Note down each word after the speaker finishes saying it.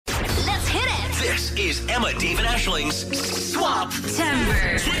This is Emma, Dave and Ashling's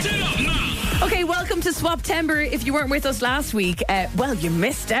SWAPtember. Switch it up now. Okay, welcome to SWAPtember. If you weren't with us last week, well, you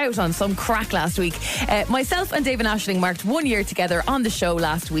missed out on some crack last week. Myself and Dave and Aisling marked 1 year together on the show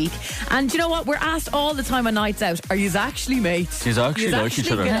last week. And you know what? We're asked all the time on nights out, are yous actually mates? Yous actually like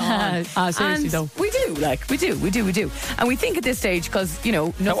each other. Seriously though. We do. And we think at this stage, because, you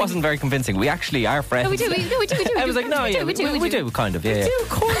know... That wasn't very convincing. We actually are friends. No, we do. I was like, no, yeah, we do, kind of, yeah. We do, of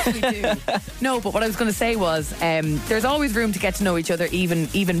course we do. No, but what I was going to say was, there's always room to get to know each other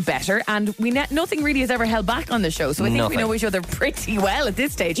even better. And nothing really has ever held back on the show, so I think we know each other pretty well at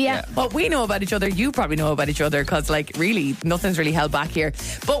this stage. Yeah. What we know about each other, you probably know about each other, because really nothing's really held back here.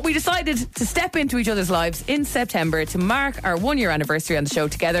 But we decided to step into each other's lives in September to mark our 1 year anniversary on the show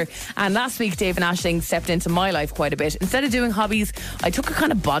together. And last week Dave and Aisling stepped into my life quite a bit. Instead of doing hobbies, I took it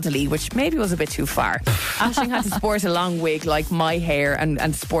kind of bodily, which maybe was a bit too far. Aisling had to sport a long wig like my hair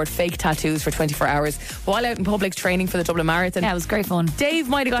and sport fake tattoos for 24 hours while out in public training for the Dublin Marathon. Yeah, it was great fun. Dave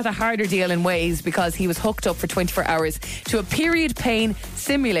might have got a harder deal in ways because he was hooked up for 24 hours to a period pain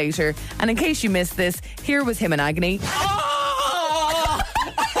simulator. And in case you missed this, here was him in agony. Oh!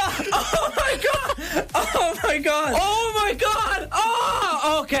 Oh my god! Oh my god! Oh my god!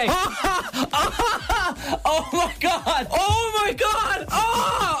 Oh! Okay. Oh my god! Oh my god!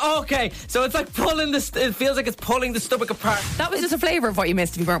 Oh! Okay. So it's like it feels like it's pulling the stomach apart. That was just a flavour of what you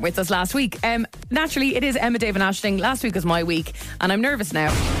missed if you weren't with us last week. Naturally, it is Emma, Dave and Aisling. Last week was my week, and I'm nervous now,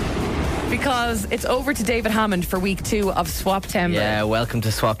 because it's over to David Hammond for week 2 of SWAPtember. Yeah, welcome to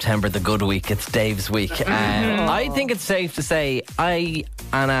SWAPtember, the good week. It's Dave's week. I think it's safe to say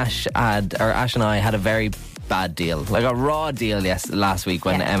Ash and I had a very bad deal, like a raw deal last week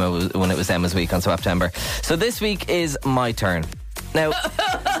when it was Emma's week on SWAPtember. So this week is my turn. Now,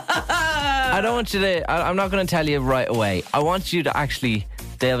 I don't want you to, I'm not going to tell you right away. I want you to actually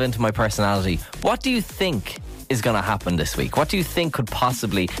delve into my personality. What do you think is going to happen this week? What do you think could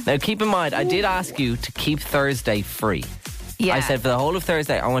possibly... Now, keep in mind, I did ask you to keep Thursday free. Yeah. I said for the whole of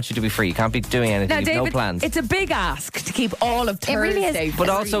Thursday, I want you to be free. You can't be doing anything. Now, You've David, no plans. it's a big ask to keep all of Thursday. It really is. But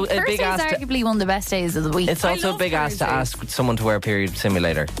also a big ask. Thursday's arguably one of the best days of the week. It's also a big ask to ask someone to wear a period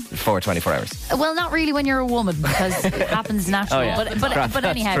simulator for 24 hours. Well, not really when you're a woman, because it happens naturally. Oh, yeah. But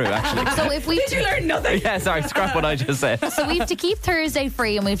anyhow. That's true, actually. So if we Did you learn nothing? Yeah, sorry, scrap what I just said. So we have to keep Thursday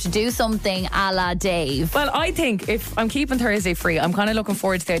free, and we have to do something a la Dave. Well, I think if I'm keeping Thursday free, I'm kind of looking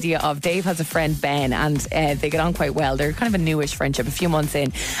forward to the idea of Dave has a friend, Ben, and they get on quite well. They're kind of a newish friendship, a few months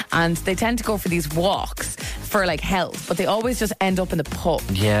in, and they tend to go for these walks for like health, but they always just end up in the pub.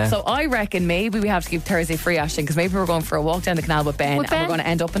 Yeah. So I reckon maybe we have to keep Thursday free, Aisling, because maybe we're going for a walk down the canal with Ben, and we're going to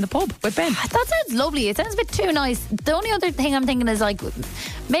end up in the pub with Ben. That sounds lovely. It sounds a bit too nice. The only other thing I'm thinking is, like,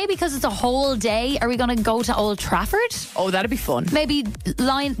 maybe because it's a whole day, are we going to go to Old Trafford? Oh, that'd be fun. Maybe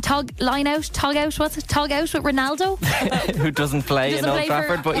tog out with Ronaldo? Who doesn't play in Old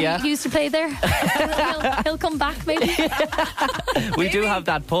Trafford, but yeah. He used to play there. he'll come back, maybe. We do have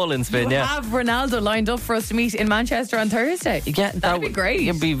that pull in spin, yeah. Have Ronaldo lined up for us to meet in Manchester on Thursday. Yeah, that'd be great.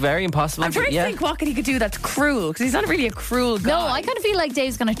 It'd be very impossible. I'm trying to think what he could do that's cruel, because he's not really a cruel guy. No, I kind of feel like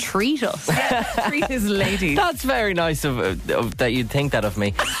Dave's going to treat us. Treat his ladies. That's very nice of that you'd think that of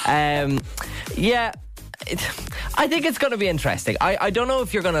me. Yeah, I think it's going to be interesting. I don't know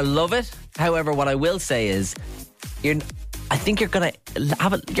if you're going to love it. However, what I will say is, I think you're going to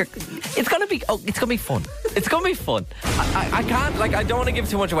have it. It's going to be fun. It's going to be fun. I can't, I don't want to give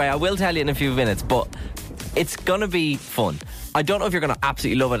too much away. I will tell you in a few minutes, but it's going to be fun. I don't know if you're going to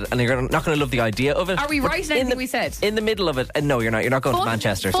absolutely love it, and you're not going to love the idea of it. Are we right in anything we said? In the middle of it, no, you're not. You're not going to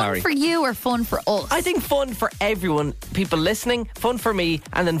Manchester. Fun sorry. For you or fun for us? I think fun for everyone, people listening, fun for me,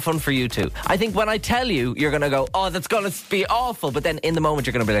 and then fun for you too. I think when I tell you, you're going to go, oh, that's going to be awful, but then in the moment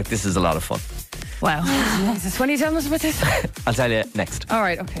you're going to be like, this is a lot of fun. Wow. Jesus, when are you telling us about this? I'll tell you next. All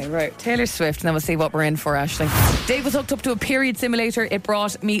right, okay, right. Taylor Swift, and then we'll see what we're in for, Aisling. Dave was hooked up to a period simulator. It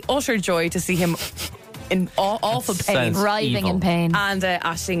brought me utter joy to see him in awful pain. Writhing in pain. And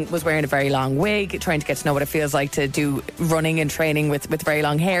Aisling was wearing a very long wig, trying to get to know what it feels like to do running and training with very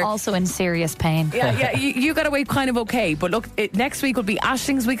long hair. Also in serious pain. Yeah, you got away kind of okay. But look, next week will be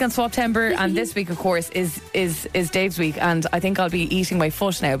Aisling's week on SWAPtember, and this week, of course, is Dave's week. And I think I'll be eating my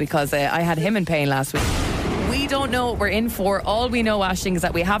foot now, because I had him in pain last week. We don't know what we're in for. All we know, Aisling, is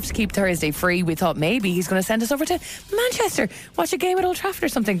that we have to keep Thursday free. We thought maybe he's going to send us over to Manchester, watch a game at Old Trafford or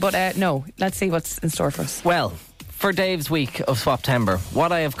something. But no, let's see what's in store for us. Well, for Dave's week of SWAPtember,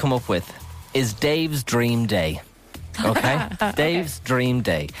 what I have come up with is Dave's dream day. Okay? Dave's dream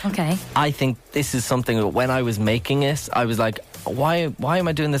day. Okay. I think this is something that when I was making it, I was like, why am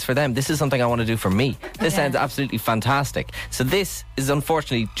I doing this for them? This is something I want to do for me. This sounds absolutely fantastic. So this is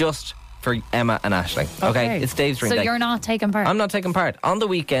unfortunately just for Emma and Aisling. Okay? It's Dave's dream So day. you're not taking part? I'm not taking part. On the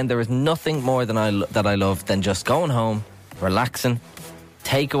weekend, there is nothing more than that I love than just going home, relaxing,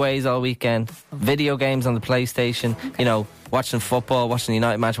 takeaways all weekend, video games on the PlayStation, you know, watching football, watching the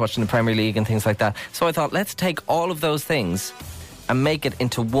United match, watching the Premier League and things like that. So I thought, let's take all of those things and make it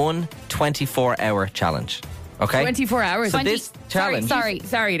into one 24-hour challenge. Okay? 24 hours. So this challenge...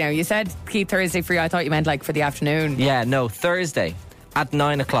 Sorry now, you said keep Thursday free. I thought you meant like for the afternoon. Yeah, no, Thursday at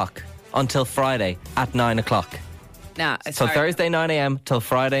 9 o'clock until Friday at 9 o'clock. Nah, So Thursday 9 a.m. till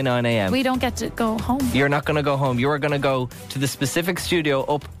Friday 9 a.m. We don't get to go home. You're not going to go home. You are going to go to the specific studio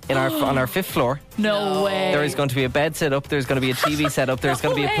up in on our 5th floor. No way. There is going to be a bed set up. There's going to be a TV set up. There's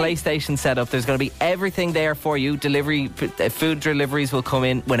going to be a PlayStation set up. There's going to be everything there for you. Food deliveries will come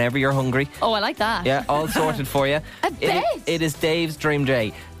in whenever you're hungry. Oh, I like that. Yeah, all sorted for you. A bed? It is Dave's dream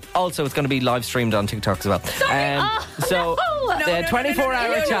day. Also, it's going to be live streamed on TikTok as well. So the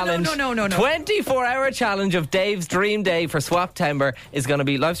 24-hour challenge. No. 24-hour challenge of Dave's dream day for SWAPtember is going to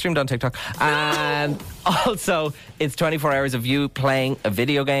be live streamed on TikTok. And also, it's 24 hours of you playing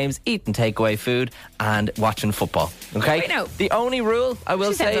video games, eating takeaway food, and watching football. Okay? Wait, no. The only rule I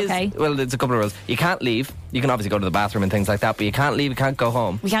will say is, well, there's a couple of rules. You can't leave. You can obviously go to the bathroom and things like that, but you can't leave. You can't go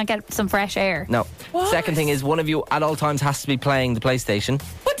home. We can't get some fresh air. No. What? Second thing is, one of you at all times has to be playing the PlayStation.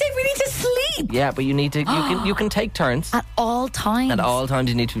 But Dave, we need to sleep. Yeah, but you need to. You can take turns. At all times. At all times,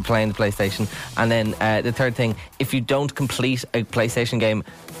 you need to be playing the PlayStation. And then the third thing, if you don't complete a PlayStation game,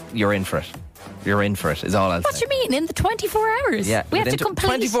 you're in for it. You're in for it, is all I'll What say. do you mean? In the 24 hours? Yeah, We have to within complete.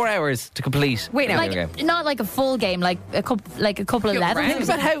 24 hours to complete. Wait, now. a video game. Not like a full game, like a couple of levels. round. Think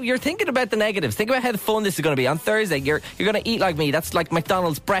about how you're thinking about the negatives. Think about how fun this is going to be. On Thursday, you're going to eat like me. That's like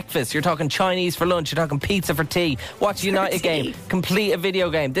McDonald's breakfast. You're talking Chinese for lunch. You're talking pizza for tea. Watch a United game. Complete a video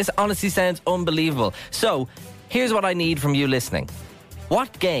game. This honestly sounds unbelievable. So, here's what I need from you listening.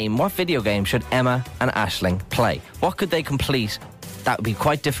 What video game should Emma and Aisling play? What could they complete? That would be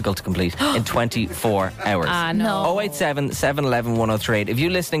quite difficult to complete in 24 hours. No. 087 711 1038. If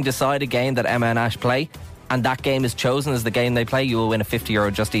you listening decide a game that Emma and Ash play, and that game is chosen as the game they play, you will win a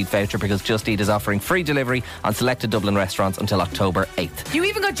 €50 Just Eat voucher, because Just Eat is offering free delivery on selected Dublin restaurants until October 8th. You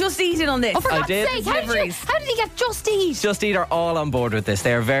even got Just Eat in on this. Oh, for I God's did. sake, how did he get Just Eat? Just Eat are all on board with this.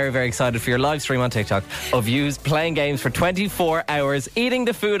 They are very, very excited for your live stream on TikTok of you playing games for 24 hours, eating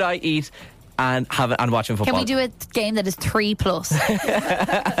the food I eat, and watching football. Can we do a game that is 3+?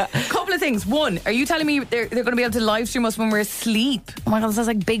 Couple of things. One, are you telling me they're going to be able to live stream us when we're asleep? Oh my God, this sounds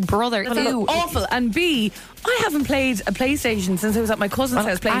like Big Brother. Ew, awful. And B, I haven't played a PlayStation since I was at my cousin's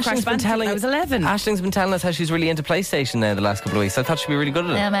house playing Crash Bandicoot. I was 11. Ashling's been telling us how she's really into PlayStation now the last couple of weeks. I thought she'd be really good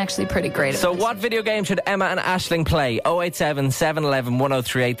at it. I'm actually pretty great at So it. what video game should Emma and Aisling play? 087 711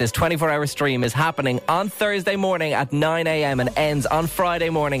 1038. This 24-hour stream is happening on Thursday morning at 9 a.m. and ends on Friday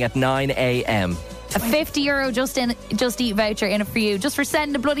morning at 9 a.m. A €50 Just Eat voucher in it for you, just for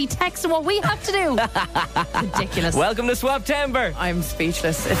sending a bloody text and what we have to do. Ridiculous. Welcome to SWAPtember. I'm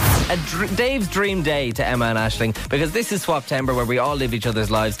speechless. It's Dave's dream day to Emma and Aisling, because this is SWAPtember, where we all live each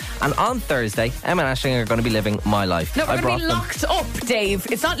other's lives. And on Thursday, Emma and Aisling are going to be living my life. No, we're I going to be brought locked up, Dave.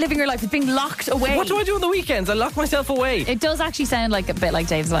 It's not living your life, it's being locked away. What do I do on the weekends? I lock myself away. It does actually sound like a bit like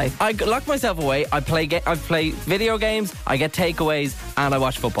Dave's life. I lock myself away. I play video games. I get takeaways, and I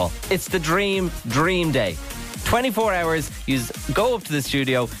watch football. It's the dream day. 24 hours. You go up to the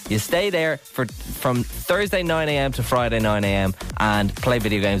studio. You stay there from Thursday 9 a.m. to Friday 9 a.m. and play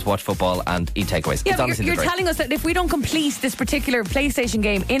video games, watch football, and eat takeaways. Yeah, it's but honestly you're the dream. telling us that if we don't complete this particular PlayStation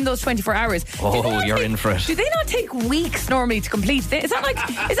game in those 24 hours, you're in for it. Do they not take weeks normally to complete? Is that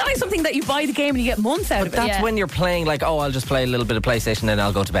like something that you buy the game and you get months out of it? That's Yeah. when you're playing like, I'll just play a little bit of PlayStation and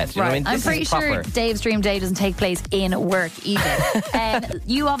I'll go to bed. You know what I mean? I'm This pretty is sure proper. Dave's dream day doesn't take place in work either.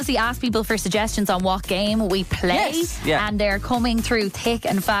 You obviously asked people for suggestions on what game we play, Yes, yeah. and they're coming through thick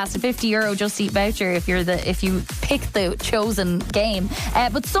and fast. A €50 Just Eat voucher if you pick the chosen game.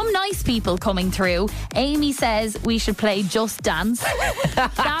 But some nice people coming through. Amy says we should play Just Dance.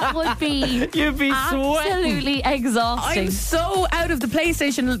 That would be You'd be absolutely exhausting. I'm so out of the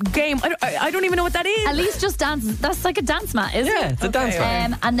PlayStation game. I don't even know what that is. At least Just Dance. That's like a dance mat, isn't Yeah, it? it's a dance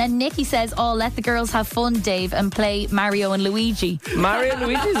mat. And then Nikki says, let the girls have fun, Dave, and play Mario and Luigi. Mario and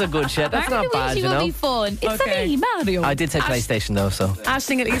Luigi is a good shit. That's Mario not bad, and Luigi you know. will be fun. It's Okay. me, Mario. I did say PlayStation though, so.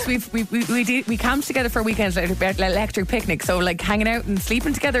 Aisling, at least we camped together for weekends, like electric picnic. So like hanging out and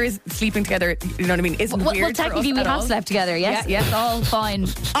sleeping together, you know what I mean, isn't weird. Well, technically we have slept together, yes. Yeah. It's all fine.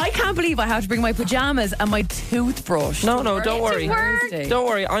 I can't believe I have to bring my pajamas and my toothbrush. No, don't worry. Thursday. Don't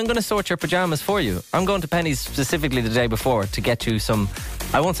worry, I'm going to sort your pajamas for you. I'm going to Penny's specifically the day before to get you some,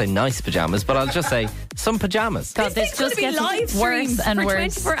 I won't say nice pajamas, but I'll just say some pajamas. God, this just gets worse and for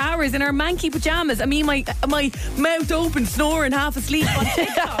worse. 24 hours in our manky pajamas. I mean, my mouth open, snoring, half asleep on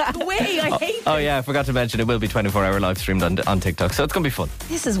TikTok. The way I hate Oh yeah, I forgot to mention it will be 24-hour live streamed on TikTok, so it's going to be fun.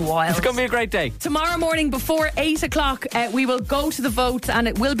 This is wild. It's going to be a great day. Tomorrow morning before 8 o'clock, we will go to the vote and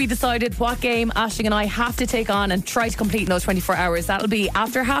it will be decided what game Aisling and I have to take on and try to complete in those 24 hours. That'll be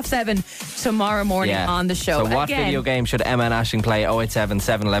after 7:30 tomorrow morning on the show. So what video game should Emma and Aisling play? 087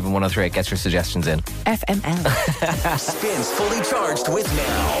 711 103. Get your suggestions in. FML. Spins Fully Charged with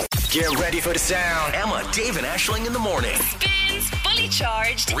Now. Get ready for the sound. Emma, Dave, and Aisling in the morning. Spins Fully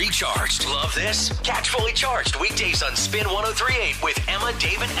Charged. Recharged. Love this? Catch Fully Charged weekdays on Spin 103.8 with Emma,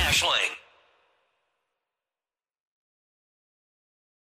 Dave, and Aisling.